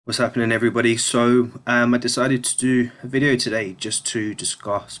What's happening, everybody? I decided to do a video today just to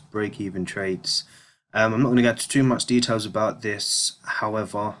discuss break-even trades. I'm not going to get into too much details about this.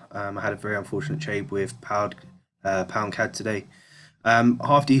 However, I had a very unfortunate trade with pound CAD today.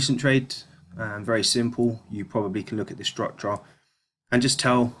 Half decent trade, very simple. You probably can look at the structure and just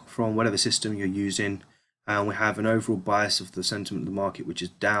tell from whatever system you're using. We have an overall bias of the sentiment of the market, which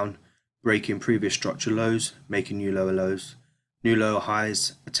is down, breaking previous structure lows, making new lower lows. New lower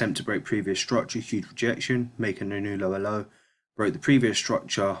highs, attempt to break previous structure, huge rejection, making a new lower low, broke the previous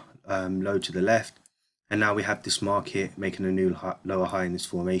structure low to the left, and now we have this market making a new lower high in this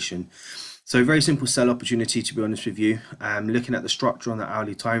formation. So very simple sell opportunity, to be honest with you. Looking at the structure on the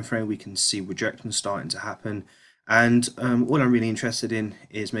hourly time frame, we can see rejection starting to happen. And all I'm really interested in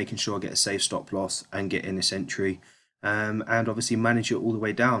is making sure I get a safe stop loss and get in this entry, and obviously manage it all the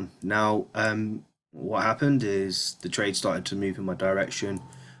way down. Now, what happened is the trade started to move in my direction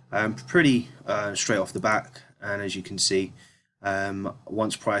pretty straight off the back, and as you can see,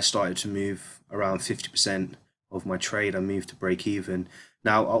 once price started to move around 50% of my trade, I moved to break even.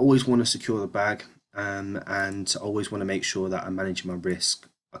 Now I always want to secure the bag, and I always want to make sure that I'm managing my risk.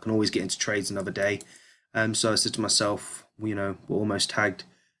 I can always get into trades another day, so I said to myself, we're almost tagged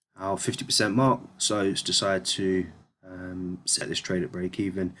our 50% mark, so it's decided to set this trade at break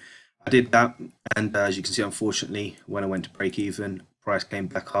even. I did that, and as you can see, unfortunately, when I went to break even, price came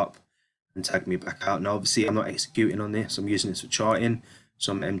back up and tagged me back out. Now, obviously, I'm not executing on this. I'm using this for charting,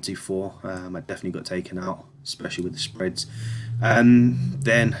 so I'm MT4. I definitely got taken out, especially with the spreads.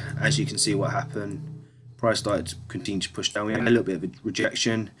 Then, as you can see, what happened, price started to continue to push down. We had a little bit of a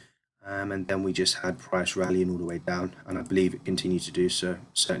rejection, and then we just had price rallying all the way down, and I believe it continued to do so.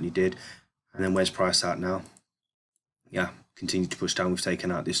 Certainly did. And then where's price at now? Yeah, continued to push down. We've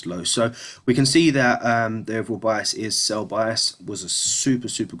taken out this low, so we can see that the overall bias is sell bias. Was a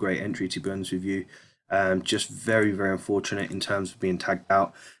super great entry, to be honest with you. Just very unfortunate in terms of being tagged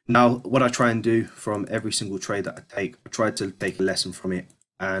out. Now, what I try and do from every single trade that I take, I try to take a lesson from it.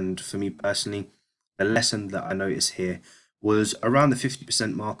 And for me personally, the lesson that I noticed here was around the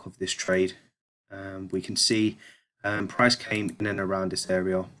 50% mark of this trade. We can see price came in and around this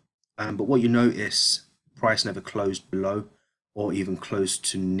area, but what you notice, price never closed below or even close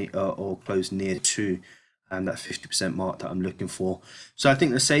to or close near to that 50% mark that I'm looking for. So I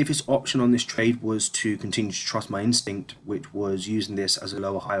think the safest option on this trade was to continue to trust my instinct, which was using this as a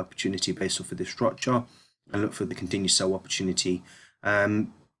lower high opportunity based off of this structure, and look for the continued sell opportunity.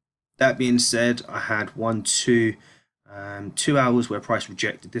 That being said, I had 2 hours where price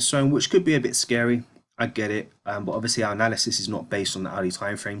rejected this zone, which could be a bit scary. I get it, but obviously our analysis is not based on the hourly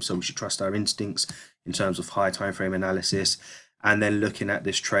time frame, so we should trust our instincts in terms of high time frame analysis. And then looking at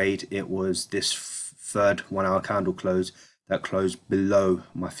this trade, it was this third 1 hour candle close that closed below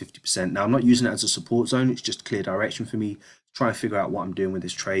my 50%. Now I'm not using it as a support zone, it's just clear direction for me to try and figure out what I'm doing with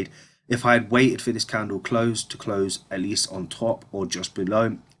this trade. If I had waited for this candle close to close at least on top or just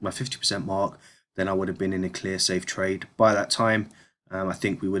below my 50% mark, then I would have been in a clear safe trade. By that time, I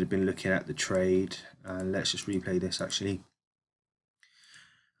think we would have been looking at the trade. Let's just replay this actually.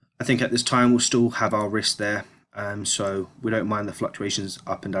 I think at this time we'll still have our risk there, so we don't mind the fluctuations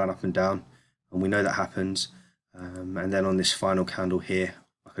up and down, and we know that happens. And then on this final candle here,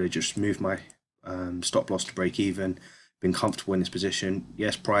 I could have just moved my stop loss to break even, been comfortable in this position.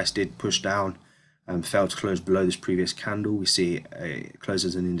 Yes, price did push down and failed to close below this previous candle. We see it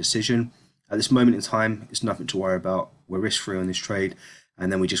closes an indecision. At this moment in time, it's nothing to worry about. We're risk-free on this trade,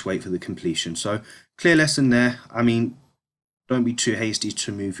 and then we just wait for the completion. So clear lesson there. I mean, don't be too hasty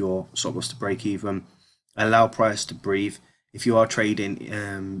to move your stop loss to break even. Allow price to breathe. If you are trading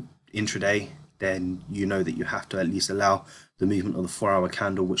intraday, then you know that you have to at least allow the movement of the 4 hour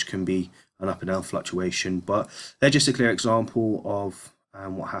candle, which can be an up and down fluctuation. But they're just a clear example of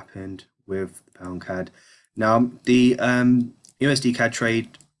what happened with the pound CAD. Now, the USD CAD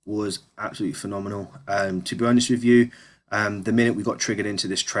trade was absolutely phenomenal. To be honest with you, the minute we got triggered into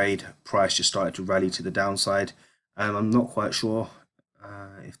this trade, price just started to rally to the downside. I'm not quite sure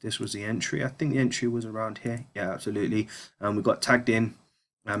if this was the entry. I think the entry was around here. Yeah, absolutely. We got tagged in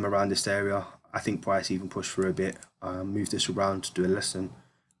around this area. I think price even pushed for a bit. Moved this around to do a lesson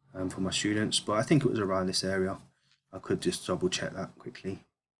for my students, but I think it was around this area. I could just double check that quickly.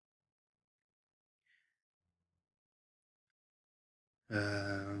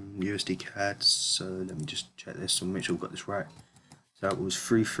 USD CAD, so let me just check this and make sure we've got this right. So that was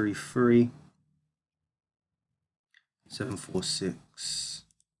 333 746.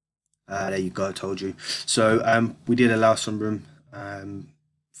 There you go, I told you. So we did allow some room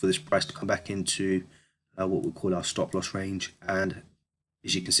for this price to come back into what we call our stop loss range, and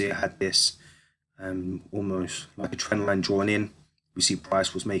As you can see, I had this almost like a trend line drawn in. We see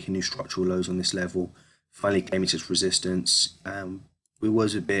price was making new structural lows on this level, finally came into its resistance. We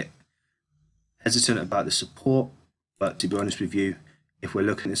was a bit hesitant about the support, but to be honest with you, if we're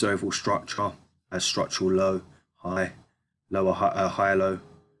looking at this overall structure as structural low, high, lower, high, higher, low,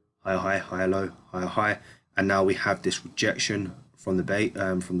 higher, high, higher, low, higher, high, and now we have this rejection from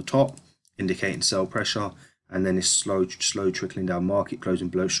the top, indicating sell pressure, and then this slow trickling down market closing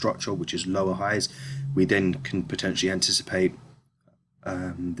below structure, which is lower highs. We then can potentially anticipate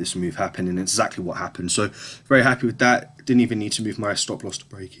this move happening, and exactly what happened. So very happy with that. Didn't even need to move my stop loss to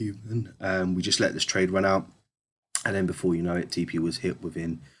break even. We just let this trade run out, and then before you know it, TP was hit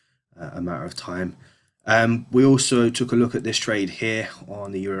within a matter of time. We also took a look at this trade here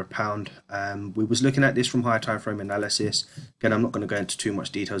on the euro pound. We was looking at this from higher time frame analysis. Again, I'm not going to go into too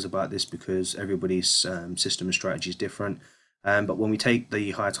much details about this because everybody's system and strategy is different. But when we take the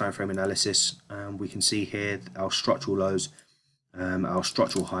higher time frame analysis, we can see here our structural lows, our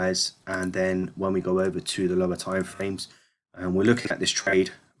structural highs, and then when we go over to the lower time frames, we're looking at this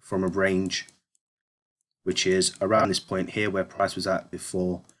trade from a range which is around this point here where price was at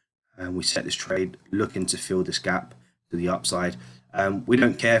before, and we set this trade looking to fill this gap to the upside. We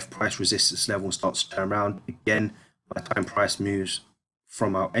don't care if price resists this level and starts to turn around. Again, by the time price moves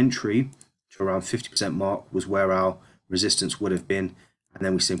from our entry to around 50% mark was where our resistance would have been, and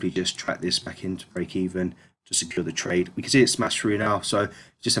then we simply just track this back into break even to secure the trade. We can see it smashed through now, so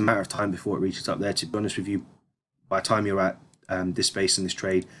it's just a matter of time before it reaches up there. To be honest with you, by the time you're at this space in this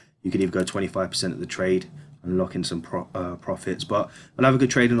trade, you could either go 25% of the trade and lock in some profits. But I'll have a good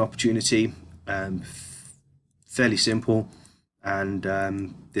trading opportunity, fairly simple, and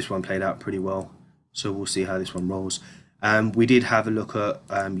this one played out pretty well, so we'll see how this one rolls. We did have a look at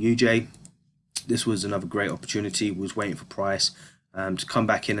UJ. This was another great opportunity. We was waiting for price to come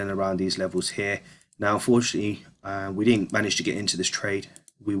back in and around these levels here. Now unfortunately we didn't manage to get into this trade.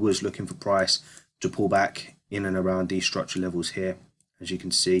 We was looking for price to pull back in and around these structure levels here, as you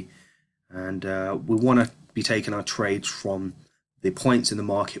can see, and we want to be taking our trades from the points in the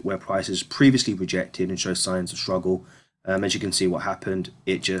market where prices previously rejected and show signs of struggle. As you can see what happened,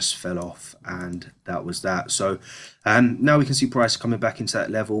 it just fell off, and that was that. So now we can see price coming back into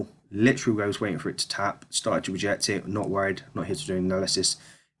that level. Literally where I was waiting for it to tap, started to reject it. Not worried, not here to do analysis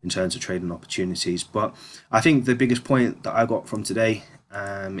in terms of trading opportunities. But I think the biggest point that I got from today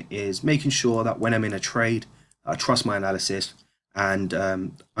is making sure that when I'm in a trade, I trust my analysis, and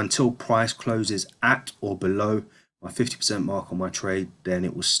until price closes at or below my 50% mark on my trade, then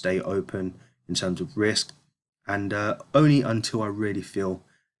it will stay open in terms of risk, and only until I really feel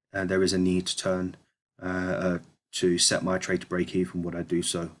there is a need to turn to set my trade to break even would I do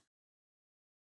so.